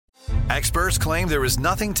Experts claim there is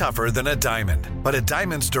nothing tougher than a diamond. But at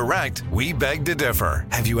Diamonds Direct, we beg to differ.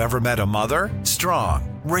 Have you ever met a mother?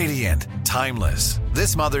 Strong, radiant, timeless.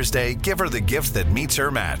 This Mother's Day, give her the gift that meets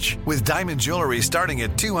her match. With diamond jewelry starting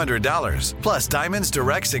at $200. Plus Diamonds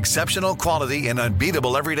Direct's exceptional quality and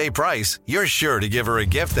unbeatable everyday price, you're sure to give her a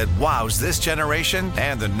gift that wows this generation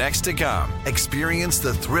and the next to come. Experience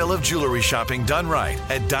the thrill of jewelry shopping done right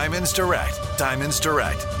at Diamonds Direct. Diamonds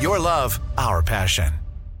Direct. Your love, our passion.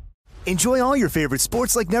 Enjoy all your favorite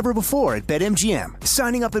sports like never before at BetMGM.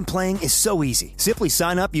 Signing up and playing is so easy. Simply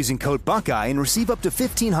sign up using code Buckeye and receive up to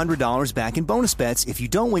 $1,500 back in bonus bets if you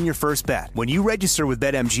don't win your first bet. When you register with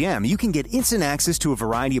BetMGM, you can get instant access to a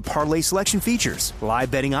variety of parlay selection features, live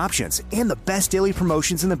betting options, and the best daily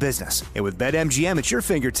promotions in the business. And with BetMGM at your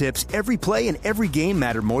fingertips, every play and every game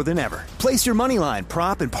matter more than ever. Place your moneyline,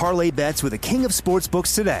 prop, and parlay bets with the king of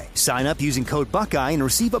sportsbooks today. Sign up using code Buckeye and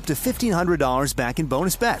receive up to $1,500 back in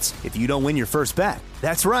bonus bets if you don't win your first bet.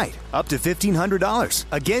 That's right, up to $1,500.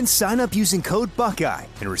 Again, sign up using code Buckeye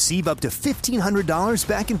and receive up to $1,500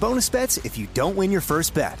 back in bonus bets if you don't win your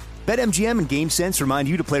first bet. BetMGM and GameSense remind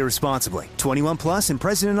you to play responsibly. 21 plus and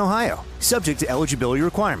present in Ohio. Subject to eligibility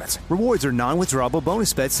requirements. Rewards are non-withdrawable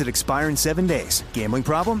bonus bets that expire in 7 days. Gambling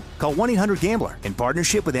problem? Call 1-800-GAMBLER in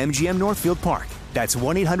partnership with MGM Northfield Park. That's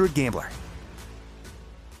 1-800-GAMBLER.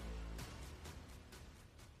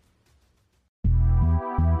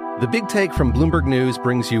 The Big Take from Bloomberg News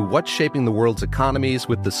brings you what's shaping the world's economies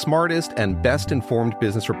with the smartest and best-informed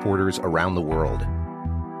business reporters around the world.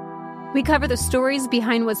 We cover the stories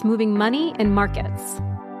behind what's moving money and markets.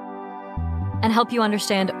 And help you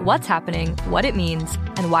understand what's happening, what it means,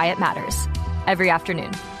 and why it matters. Every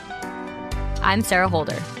afternoon. I'm Sarah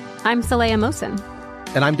Holder. I'm Saleha Mohsin.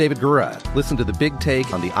 And I'm David Gura. Listen to The Big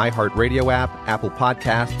Take on the iHeartRadio app, Apple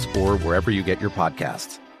Podcasts, or wherever you get your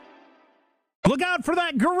podcasts. Look out for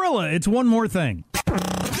that gorilla. It's One More Thing.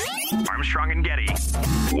 Armstrong and Getty.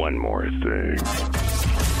 One more thing.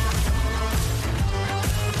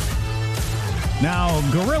 Now,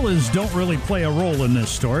 gorillas don't really play a role in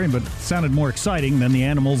this story, but it sounded more exciting than the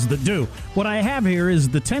animals that do. What I have here is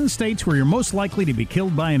the 10 states where you're most likely to be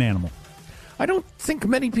killed by an animal. I don't think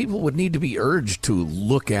many people would need to be urged to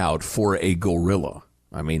look out for a gorilla.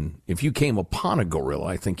 I mean, if you came upon a gorilla,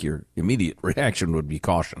 I think your immediate reaction would be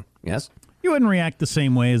caution. Yes? You wouldn't react the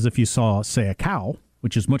same way as if you saw, say, a cow,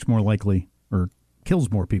 which is much more likely, or kills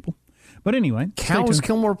more people. But anyway. Cows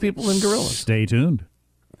kill more people than gorillas. Stay tuned.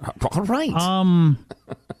 All right.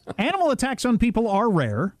 Animal attacks on people are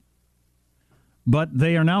rare, but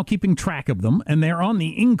they are now keeping track of them, and they're on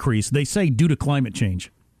the increase, they say, due to climate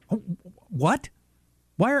change. What?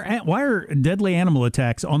 Why are deadly animal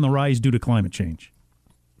attacks on the rise due to climate change?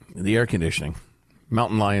 The air conditioning.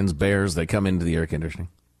 Mountain lions, bears, they come into the air conditioning.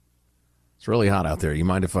 It's really hot out there. You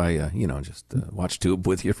mind if I, just watch Tube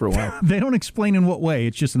with you for a while? They don't explain in what way.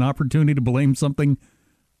 It's just an opportunity to blame something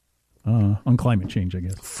on climate change, I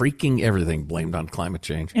guess. Freaking everything blamed on climate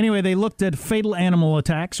change. Anyway, they looked at fatal animal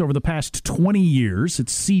attacks over the past 20 years.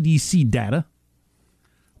 It's CDC data.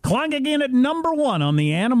 Clocking in at number 1 on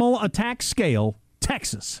the animal attack scale,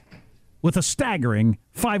 Texas, with a staggering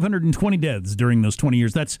 520 deaths during those 20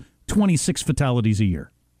 years. That's 26 fatalities a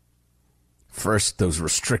year. First, those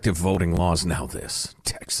restrictive voting laws, now this.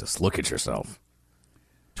 Texas, look at yourself.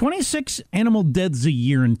 26 animal deaths a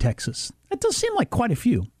year in Texas. That does seem like quite a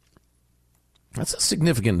few. That's a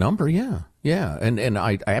significant number, yeah. Yeah, and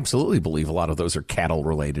I absolutely believe a lot of those are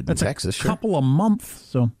cattle-related in Texas. That's a couple a month.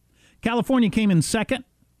 So California came in second,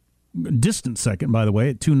 distant second, by the way,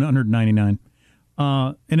 at 299.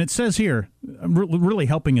 And it says here, really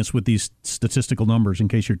helping us with these statistical numbers in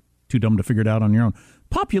case you're too dumb to figure it out on your own.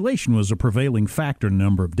 Population was a prevailing factor in the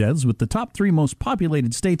number of deaths, with the top 3 most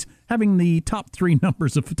populated states having the top 3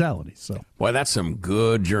 numbers of fatalities. So, boy, that's some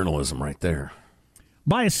good journalism right there.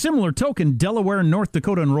 By a similar token, Delaware, North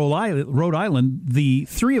Dakota, and Rhode Island, the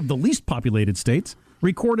 3 of the least populated states,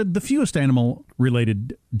 recorded the fewest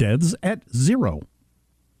animal-related deaths at 0.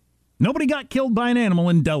 Nobody got killed by an animal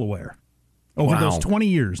in Delaware over those 20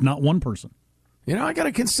 years, not one person. You know, I got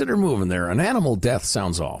to consider moving there. An animal death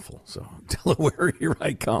sounds awful. So, Delaware, here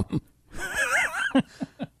I come.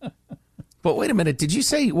 But wait a minute. Did you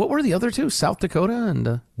say, what were the other 2? South Dakota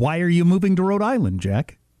and... Why are you moving to Rhode Island,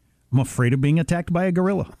 Jack? I'm afraid of being attacked by a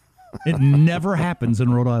gorilla. It never happens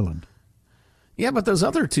in Rhode Island. Yeah, but those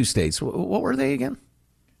other 2 states, what were they again?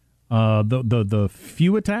 The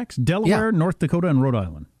few attacks? Delaware, North Dakota, and Rhode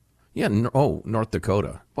Island. Yeah, North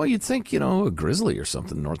Dakota. Well, you'd think, a grizzly or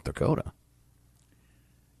something in North Dakota.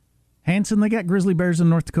 Hanson, they got grizzly bears in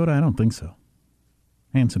North Dakota? I don't think so.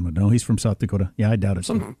 Hanson would know. He's from South Dakota. Yeah, I doubt it.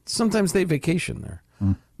 Sometimes they vacation there.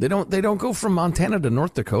 They don't go from Montana to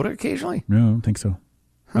North Dakota occasionally? No, I don't think so.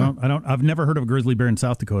 Huh. I've never heard of a grizzly bear in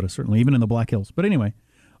South Dakota, certainly, even in the Black Hills. But anyway,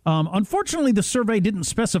 unfortunately, the survey didn't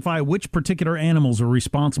specify which particular animals are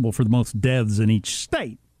responsible for the most deaths in each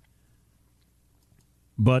state.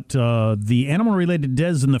 But the animal-related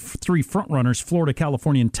deaths in the three frontrunners, Florida,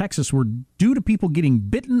 California, and Texas, were due to people getting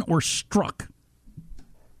bitten or struck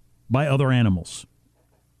by other animals,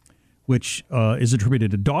 which is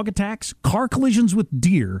attributed to dog attacks, car collisions with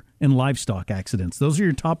deer, and livestock accidents. Those are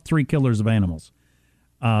your top three killers of animals.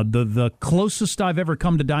 The closest I've ever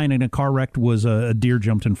come to dying in a car wreck was a deer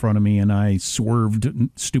jumped in front of me, and I swerved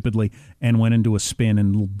stupidly and went into a spin,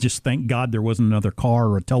 and just thank God there wasn't another car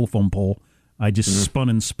or a telephone pole. I just spun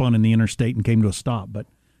in the interstate and came to a stop. But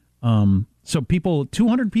so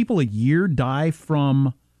 200 people a year die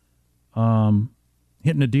from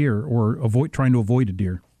hitting a deer or trying to avoid a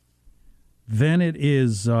deer. Then it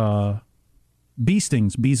is bee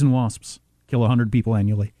stings, bees and wasps kill 100 people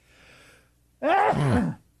annually.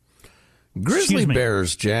 Grizzly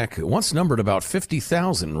bears, Jack, once numbered about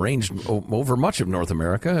 50,000, ranged over much of North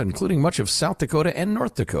America, including much of South Dakota and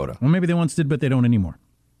North Dakota. Well, maybe they once did, but they don't anymore.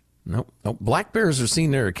 Nope. Black bears are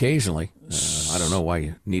seen there occasionally. I don't know why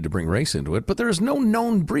you need to bring race into it, but there is no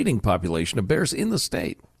known breeding population of bears in the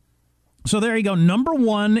state. So there you go. Number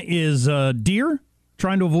one is deer,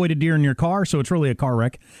 trying to avoid a deer in your car, so it's really a car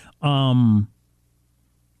wreck.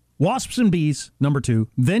 Wasps and bees, number two.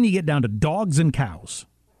 Then you get down to dogs and cows.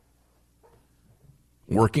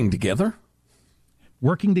 Working together?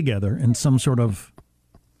 Working together in some sort of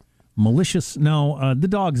malicious... No, the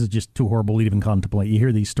dogs is just too horrible to even contemplate. You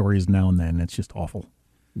hear these stories now and then. It's just awful.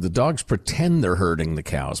 The dogs pretend they're herding the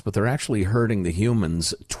cows, but they're actually herding the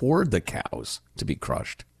humans toward the cows to be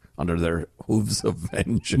crushed under their hooves of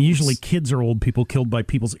vengeance. Usually kids or old people killed by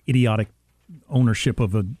people's idiotic ownership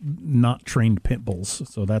of a not trained pit bulls.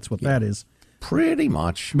 So that's what that is. Pretty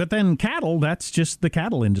much. But then cattle, that's just the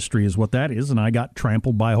cattle industry is what that is. And I got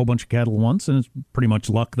trampled by a whole bunch of cattle once, and it's pretty much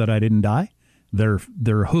luck that I didn't die. Their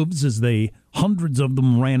hooves, hundreds of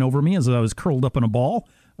them ran over me as I was curled up in a ball.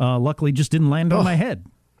 Luckily, just didn't land on my head.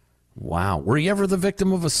 Wow. Were you ever the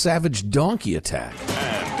victim of a savage donkey attack?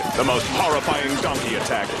 And the most horrifying donkey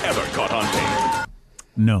attack ever caught on tape.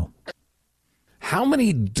 No. How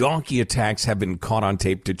many donkey attacks have been caught on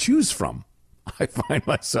tape to choose from? I find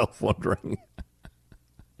myself wondering.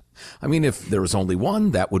 I mean, if there was only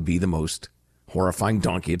one, that would be the most horrifying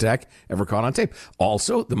donkey attack ever caught on tape.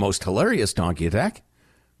 Also, the most hilarious donkey attack,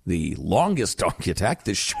 the longest donkey attack,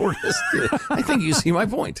 the shortest. I think you see my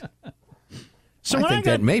point. So I think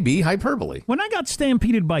that may be hyperbole. When I got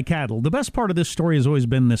stampeded by cattle, the best part of this story has always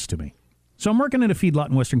been this to me. So I'm working at a feedlot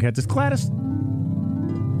in Western Kansas. Gladys,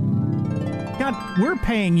 God, we're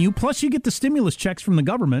paying you, plus you get the stimulus checks from the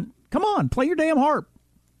government. Come on, play your damn harp.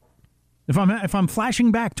 If I'm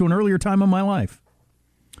flashing back to an earlier time of my life.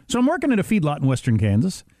 So I'm working at a feedlot in Western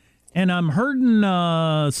Kansas, and I'm herding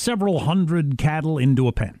several hundred cattle into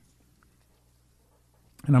a pen.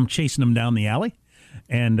 And I'm chasing them down the alley,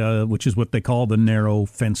 and which is what they call the narrow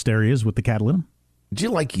fenced areas with the cattle in them. Do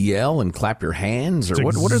you yell and clap your hands, or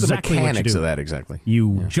what are the mechanics of that exactly?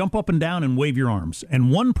 You jump up and down and wave your arms,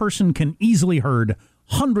 and one person can easily herd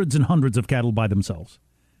hundreds and hundreds of cattle by themselves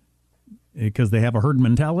because they have a herd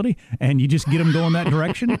mentality, and you just get them going that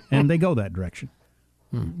direction, and they go that direction.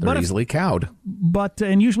 They're easily cowed.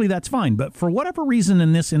 And usually that's fine. But for whatever reason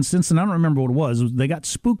in this instance, and I don't remember what it was, they got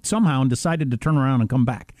spooked somehow and decided to turn around and come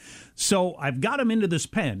back. So I've got them into this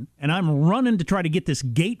pen, and I'm running to try to get this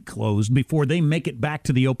gate closed before they make it back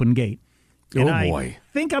to the open gate. And I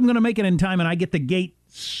think I'm going to make it in time, and I get the gate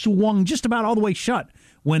swung just about all the way shut.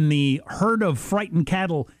 When the herd of frightened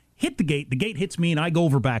cattle hit the gate hits me, and I go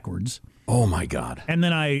over backwards. Oh, my God. And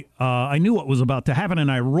then I knew what was about to happen, and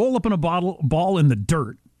I roll up in a ball in the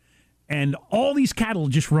dirt, and all these cattle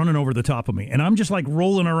just running over the top of me. And I'm just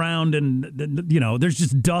rolling around, and, there's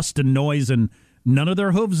just dust and noise, and none of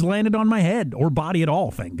their hooves landed on my head or body at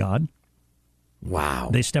all, thank God. Wow.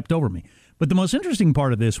 They stepped over me. But the most interesting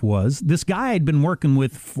part of this was this guy I'd been working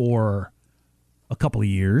with for a couple of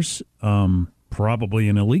years, probably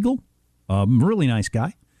an illegal, really nice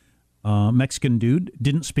guy. Mexican dude,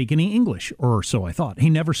 didn't speak any English, or so I thought. He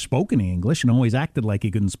never spoke any English and always acted like he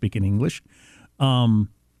couldn't speak any English.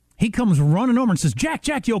 He comes running over and says,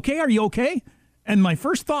 Jack, you okay? Are you okay? And my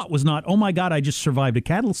first thought was not, oh my God, I just survived a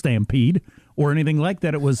cattle stampede or anything like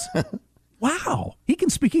that. It was, wow, he can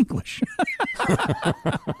speak English.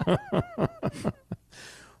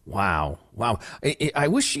 Wow. I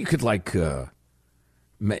wish you could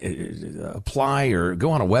apply or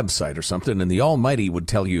go on a website or something, and the Almighty would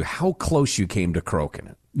tell you how close you came to croaking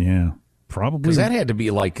it. Yeah, probably. Because that had to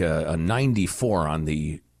be like a 94 on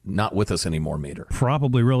the not with us anymore meter.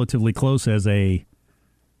 Probably relatively close as a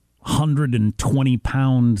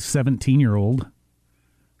 120-pound 17-year-old.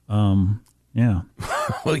 Yeah.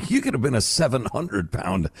 Well, you could have been a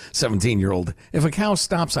 700-pound 17-year-old. If a cow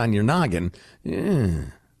stops on your noggin,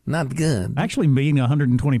 not good. Actually, being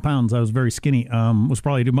 120 pounds, I was very skinny, was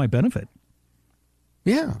probably to my benefit.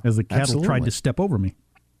 Yeah. As the cattle absolutely. tried to step over me.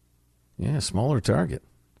 Yeah, smaller target.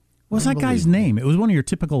 What was that guy's name? It was one of your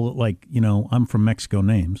typical, like, I'm from Mexico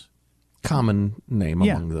names. Common name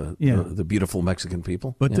among the beautiful Mexican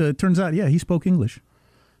people. But it turns out, he spoke English.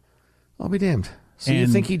 I'll be damned. So you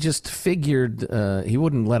think he just figured he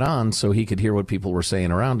wouldn't let on so he could hear what people were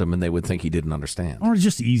saying around him and they would think he didn't understand? Or it's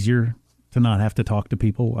just easier to not have to talk to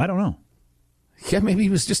people. I don't know. Yeah, maybe he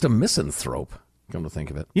was just a misanthrope, come to think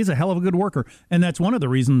of it. He's a hell of a good worker. And that's one of the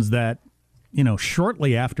reasons that,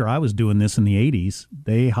 shortly after I was doing this in the 80s,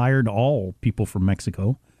 they hired all people from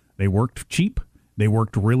Mexico. They worked cheap. They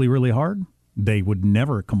worked really, really hard. They would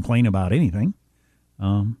never complain about anything.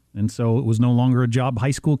 And so it was no longer a job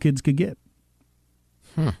high school kids could get.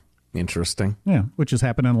 Interesting. Yeah, which has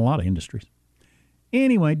happened in a lot of industries.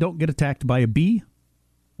 Anyway, don't get attacked by a bee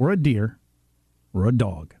or a deer or a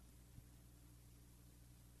dog.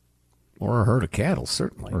 Or a herd of cattle,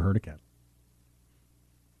 certainly. Or a herd of cattle.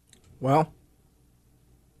 Well,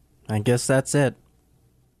 I guess that's it.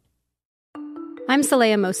 I'm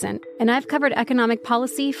Saleha Mohsin, and I've covered economic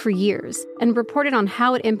policy for years and reported on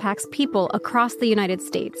how it impacts people across the United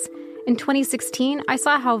States. In 2016, I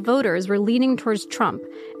saw how voters were leaning towards Trump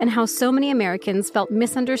and how so many Americans felt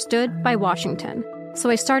misunderstood by Washington. So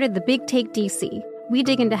I started The Big Take DC. We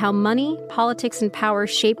dig into how money, politics, and power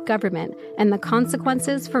shape government and the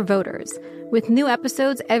consequences for voters. With new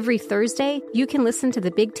episodes every Thursday, you can listen to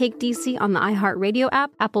The Big Take DC on the iHeartRadio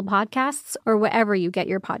app, Apple Podcasts, or wherever you get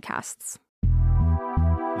your podcasts.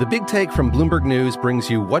 The Big Take from Bloomberg News brings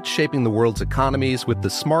you what's shaping the world's economies with the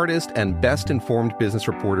smartest and best-informed business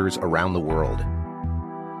reporters around the world.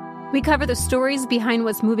 We cover the stories behind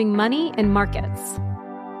what's moving money and markets.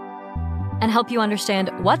 And help you understand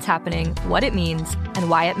what's happening, what it means, and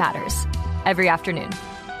why it matters. Every afternoon.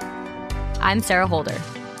 I'm Sarah Holder.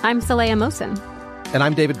 I'm Saleha Mohsin. And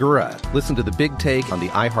I'm David Gura. Listen to The Big Take on the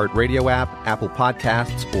iHeartRadio app, Apple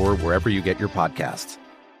Podcasts, or wherever you get your podcasts.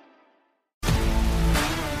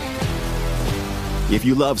 If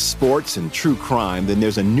you love sports and true crime, then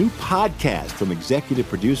there's a new podcast from executive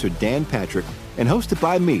producer Dan Patrick and hosted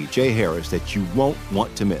by me, Jay Harris, that you won't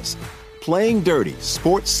want to miss. Playing Dirty: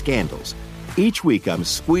 Sports Scandals. Each week, I'm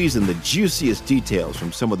squeezing the juiciest details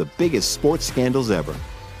from some of the biggest sports scandals ever.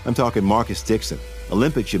 I'm talking Marcus Dixon,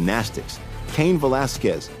 Olympic gymnastics, Cain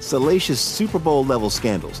Velasquez, salacious Super Bowl-level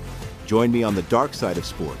scandals. Join me on the dark side of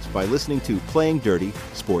sports by listening to Playing Dirty: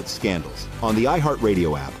 Sports Scandals on the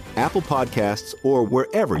iHeartRadio app, Apple Podcasts, or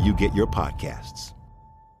wherever you get your podcasts.